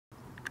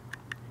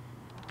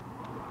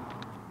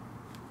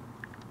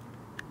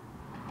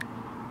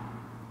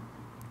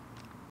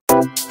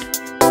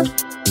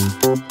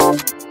You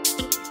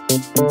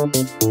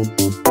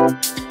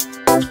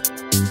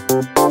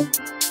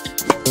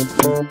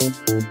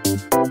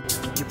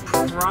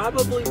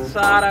probably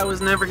thought I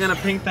was never gonna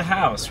paint the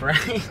house,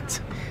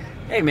 right?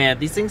 Hey man,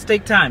 these things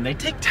take time. They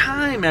take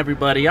time,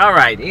 everybody. All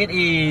right, it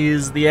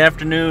is the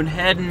afternoon,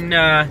 heading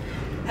out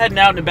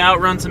and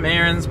about, run some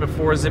errands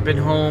before zipping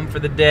home for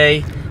the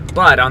day.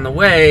 But on the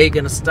way,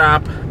 gonna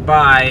stop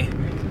by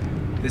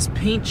this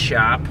paint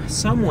shop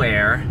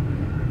somewhere.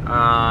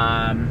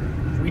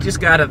 We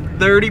just got a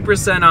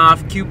 30%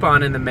 off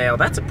coupon in the mail.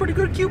 That's a pretty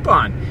good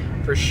coupon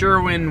for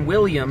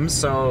Sherwin-Williams.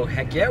 So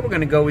heck yeah, we're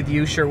gonna go with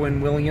you,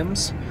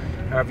 Sherwin-Williams,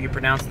 however you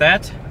pronounce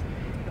that.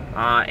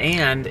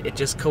 And it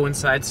just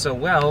coincides so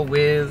well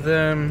with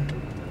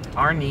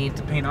our need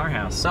to paint our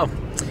house. So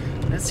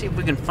let's see if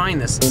we can find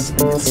this. It's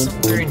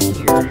somewhere in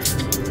here.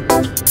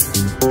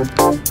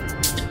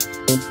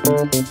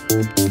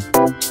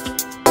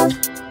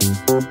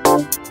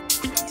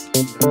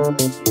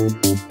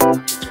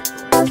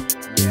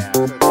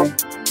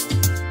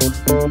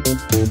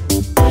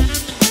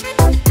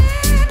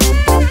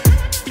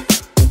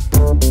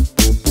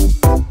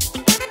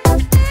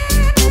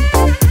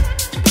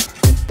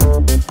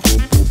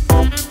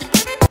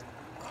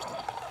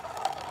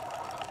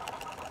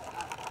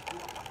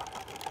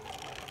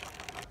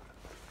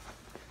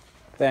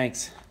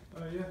 Thanks.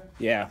 Yeah.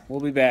 Yeah, we'll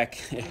be back.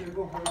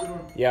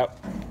 Yep.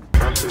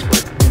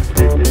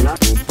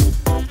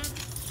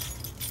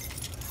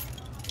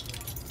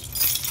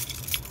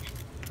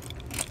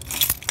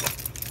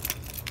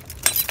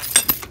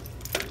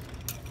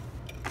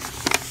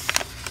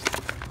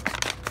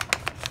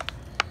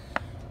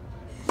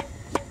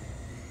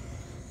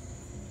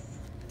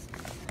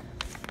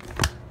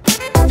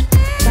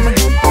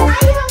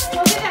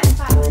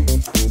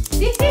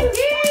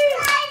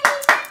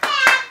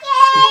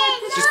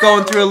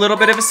 Going through a little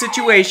bit of a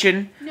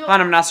situation.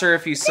 Hon, I'm not sure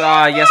if you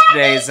saw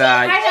yesterday's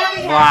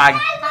vlog.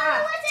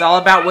 It's all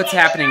about what's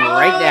happening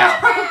right now.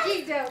 Oh, I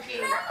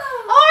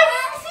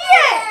didn't see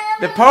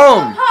it! The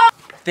poem.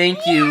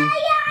 Thank you,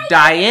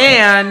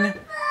 Diann,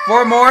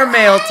 for more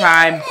mail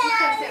time.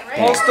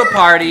 Postal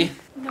party.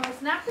 No,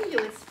 it's not for you.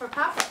 It's for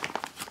Papa.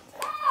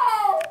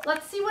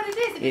 Let's see what it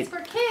is. If it's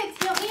for kids,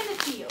 he'll hand it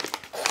to you.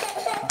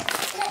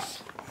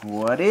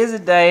 What is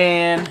it,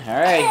 Diann? All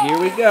right, here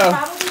we go.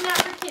 Probably not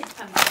for kids,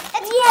 Papa.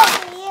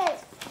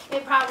 Yes.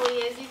 It probably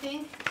is, you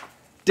think?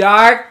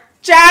 Dark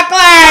chocolate!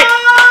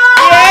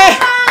 Oh, Yeah!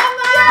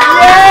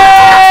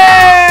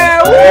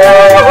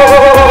 Yeah!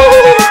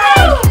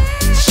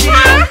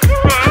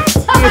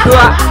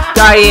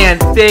 Diann,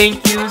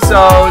 thank you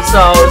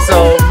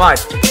so much.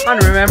 Hon,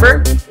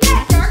 remember?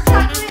 Yeah, dark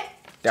chocolate,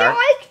 Dark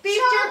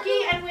beef jerky,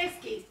 and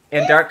whiskey.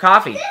 and dark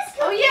coffee.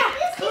 Oh, yeah.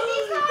 This could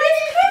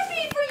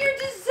be for your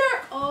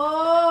dessert.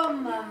 Oh,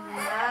 my.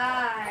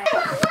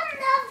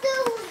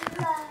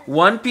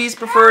 One piece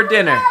before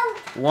dinner.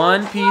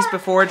 One piece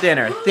before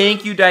dinner.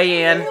 Thank you,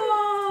 Diann.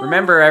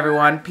 Remember,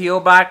 everyone, P.O.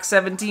 Box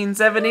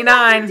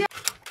 1779.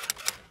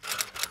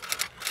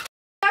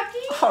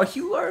 Oh,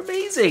 you are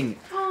amazing.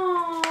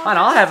 Hon,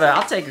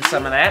 I'll take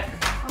some of that.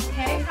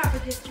 Okay, Papa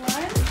gets one.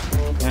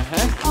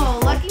 Uh-huh. Oh,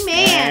 lucky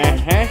man.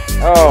 Uh-huh.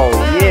 Oh,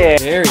 yeah.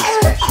 Very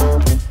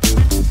special.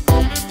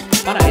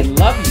 Hon, I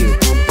love you.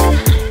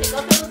 Take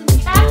all those in the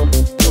trash.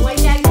 Go way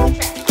down in the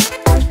trash.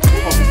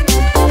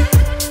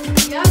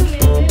 Yummy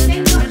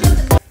and good.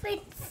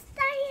 Thank you. It's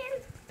Diann.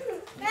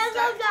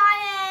 Hello,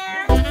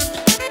 Diann.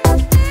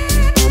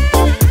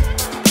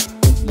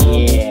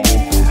 Yeah.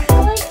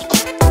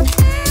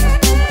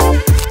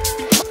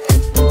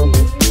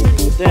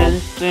 Dun,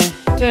 dun,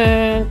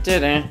 dun,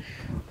 dun, dun.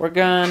 We're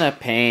gonna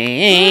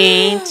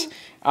paint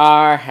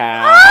our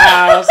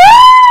house.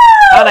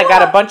 And I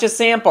got a bunch of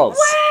samples.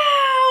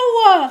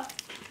 Wow!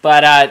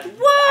 But I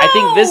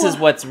think this is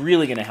what's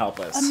really gonna help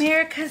us.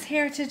 America's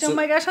heritage. Oh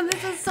my gosh,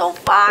 this is so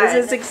fun. Is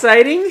this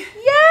exciting?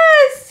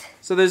 Yes!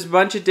 So there's a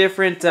bunch of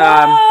different.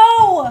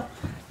 Whoa!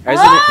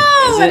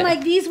 And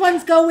like these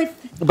ones go with.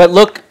 But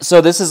look,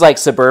 so this is like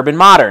suburban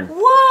modern.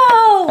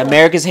 Whoa!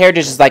 America's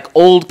heritage is like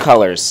old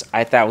colors.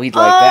 I thought we'd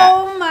like that.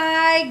 Oh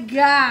my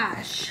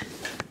gosh!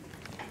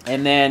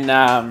 And then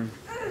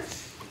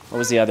what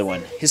was the other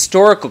one?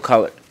 Historical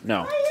color.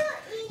 No.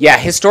 Yeah,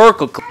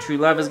 historical. True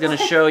Love is going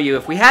to show you.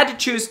 If we had to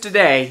choose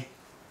today,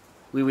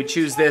 we would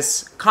choose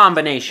this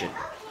combination.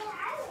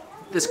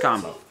 This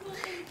combo.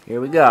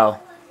 Here we go.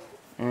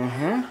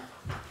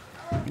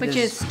 Which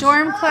is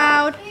Storm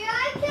Cloud,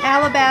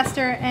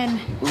 Alabaster,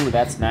 and Ooh,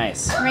 that's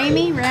nice.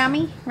 Rami.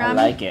 I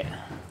like it.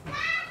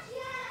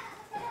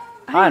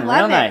 I Real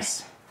love it.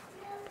 nice.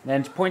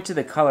 Then point to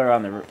the color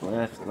on the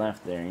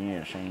left there.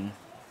 Yeah, shiny.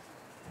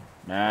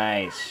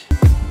 Nice.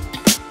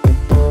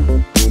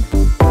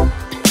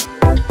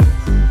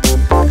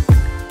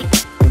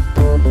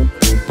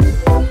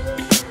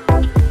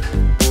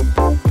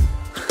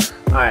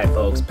 Alright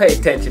folks,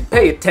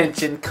 pay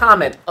attention,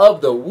 comment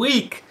of the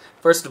week.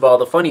 First of all,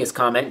 the funniest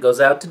comment goes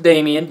out to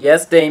Damien.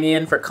 Yes,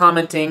 Damien, for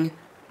commenting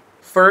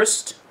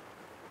first,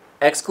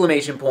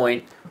 exclamation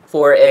point,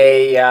 for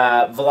a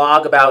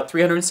vlog about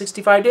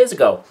 365 days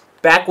ago.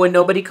 back when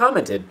nobody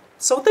commented.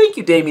 So thank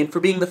you, Damien, for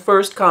being the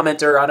first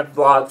commenter on a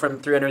vlog from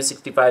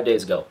 365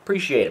 days ago.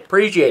 Appreciate it.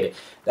 Appreciate it.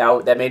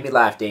 That made me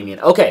laugh, Damien.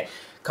 Okay,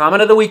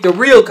 comment of the week. The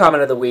real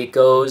comment of the week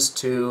goes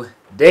to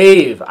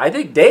Dave.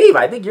 Dave,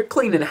 I think you're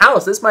cleaning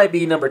house. This might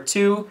be number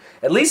 2,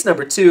 at least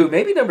number 2,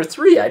 maybe number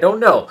 3. I don't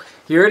know.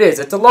 Here it is.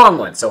 It's a long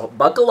one, so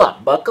buckle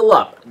up. Buckle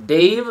up.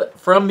 Dave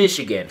from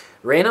Michigan.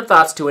 Random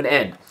thoughts to an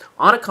end.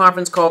 On a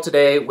conference call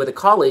today with a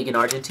colleague in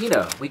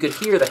Argentina, we could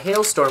hear the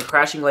hailstorm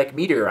crashing like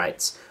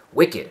meteorites.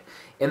 Wicked.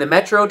 In the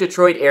metro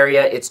Detroit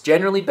area, it's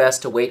generally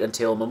best to wait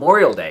until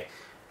Memorial Day,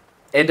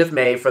 end of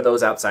May for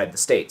those outside the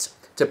states,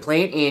 to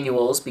plant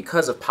annuals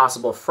because of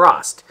possible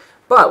frost.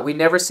 But we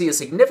never see a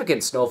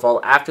significant snowfall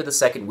after the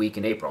second week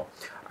in April.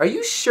 Are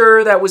you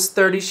sure that was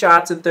 30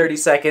 shots in 30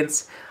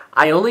 seconds?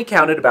 I only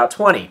counted about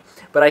 20,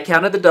 but I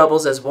counted the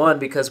doubles as 1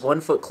 because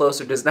 1 foot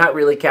closer does not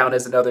really count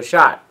as another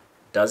shot.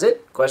 Does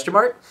it? Question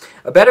mark.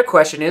 A better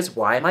question is,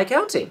 why am I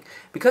counting?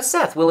 Because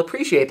Seth will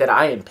appreciate that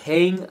I am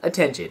paying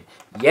attention.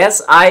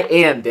 Yes, I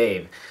am,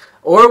 Dave.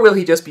 Or will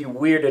he just be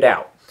weirded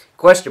out?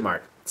 Question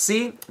mark.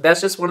 See,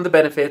 that's just one of the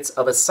benefits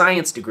of a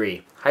science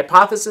degree.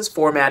 Hypothesis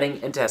formatting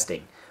and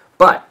testing.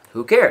 But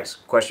who cares?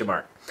 Question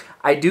mark.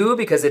 I do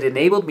because it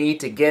enabled me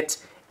to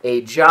get a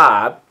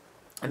job,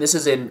 and this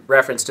is in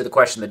reference to the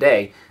question of the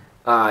day,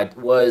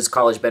 was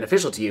college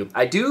beneficial to you?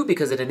 I do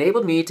because it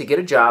enabled me to get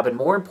a job and,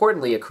 more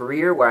importantly, a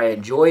career where I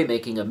enjoy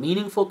making a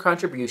meaningful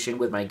contribution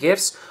with my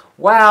gifts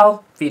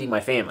while feeding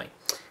my family.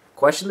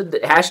 Question the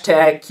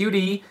hashtag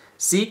QD,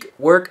 seek,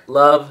 work,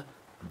 love,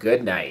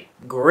 good night.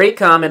 Great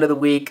comment of the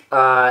week.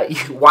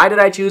 Why did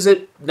I choose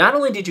it? Not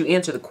only did you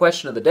answer the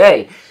question of the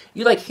day,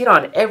 you hit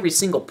on every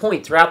single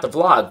point throughout the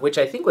vlog, which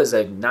I think was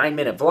a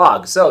 9-minute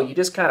vlog. So you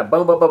just kind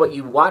of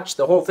you watched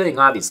the whole thing,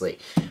 obviously.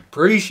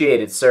 Appreciate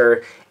it,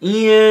 sir.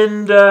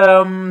 And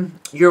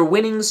your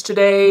winnings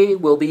today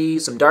will be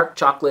some dark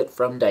chocolate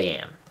from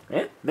Diann.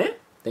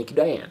 Thank you,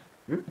 Diann.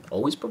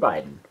 Always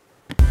providing.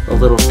 The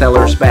little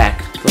feller's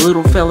back. The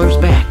little feller's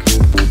back.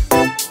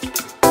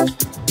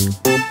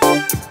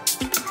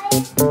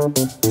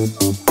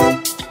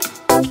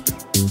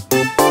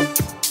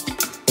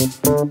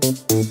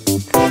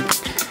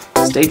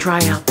 Stay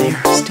dry out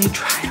there. Stay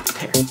dry out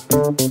there.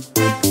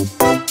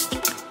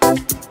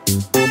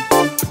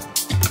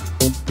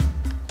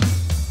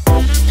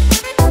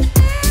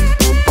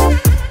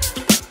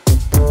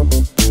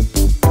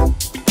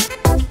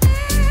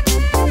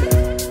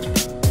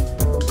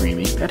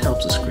 Screaming. That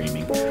helps with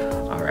screaming.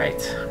 All right.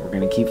 We're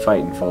going to keep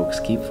fighting, folks.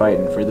 Keep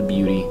fighting for the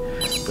beauty,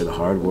 for the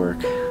hard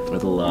work, for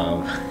the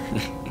love.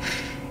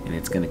 And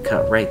it's going to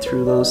cut right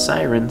through those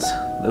sirens.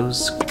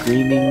 Those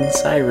screaming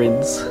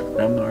sirens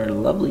from our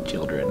lovely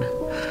children.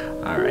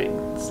 All right,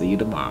 see you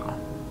tomorrow.